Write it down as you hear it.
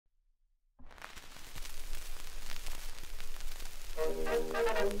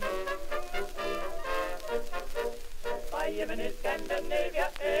I am in Scandinavia,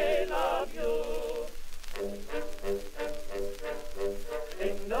 I love you.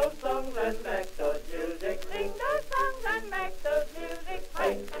 Sing those songs and make those music. Sing those songs and make those music.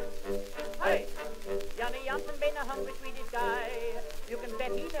 Hey, hey. Johnny Janssen been a hungry Swedish guy. You can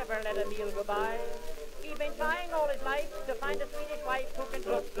bet he never let a meal go by. He's been trying all his life to find a Swedish wife who can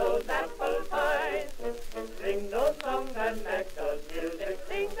cook those apple pies. Sing those songs and make those music.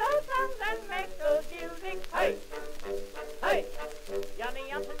 Sing those songs and make those music. Hey, hey. Johnny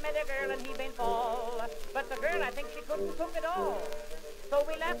Janssen met a girl and he been fall. But the girl, I think she couldn't cook at all. So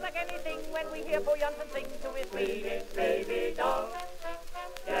we laugh like anything when we hear Bo Janssen sing to his Swedish baby doll.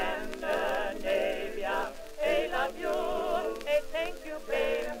 Scandinavia, I love you. I thank you,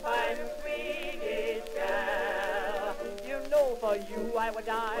 babe, fine Swedish gal. You know for you I would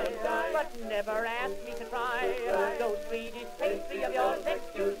die, but never ask me to try. Those Swedish pastry of yours,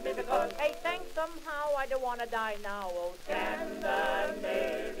 excuse me, because, hey, thanks, somehow I don't want to die now. Oh,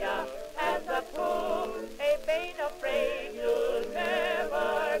 Scandinavia, as a fool, I ain't afraid you'll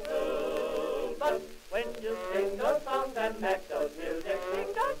never do. But when you sing those songs and make those music, sing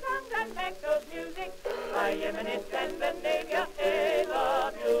those songs and make those music, I am in Scandinavia, I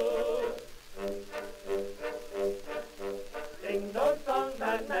love you. Sing those songs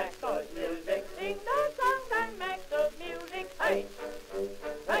and make those music, sing those songs and make those music, hey,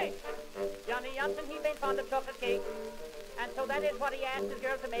 hey. Johnny Janssen, he been fond of chocolate cake, and so that is what he asked his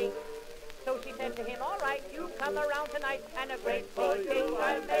girl to make. So she said to him, all right, you come around tonight, and a grateful king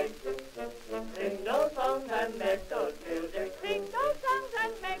I'll make. Sing those songs and make those music. Sing those songs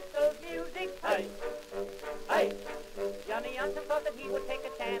and make those music. Hey, hey. Johnny Janssen thought that he would take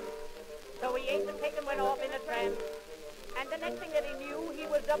a chance, so he ate and take and went off in a trance. And the next thing that he knew, he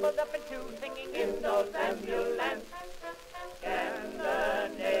was doubled up in two, singing hymnals and ambulance.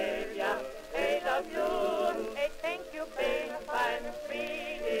 Scandinavia, I love you. I thank you, babe, fine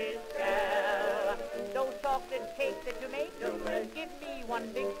Swedish gal. Those chocolate cakes that you make, give me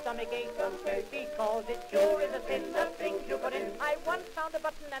one big stomachache, because it sure is a sin, the things you put in. I once found a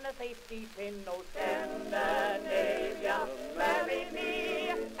button and a safety pin. Oh, Scandinavia, marry me,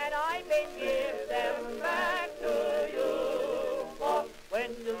 and I may give them back to you. For when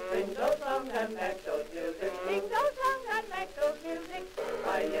you sing those songs and make those music, sing those songs and make those music,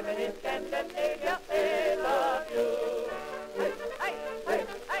 I am in Scandinavia, I love you. Hey, hey, hey,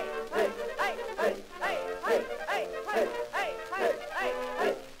 hey, hey, hey, hey, hey, hey, hey, hey, hey, hey, hey,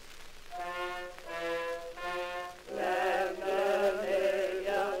 hey.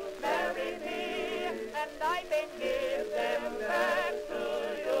 Scandinavia, marry me, and I may give them back to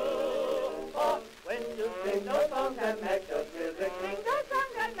you. For when you sing those songs and make those music, sing those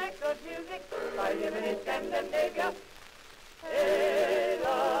songs and make those music, I am in Scandinavia, I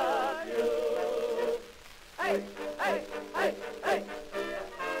love you. Hey, hey, hey, hey.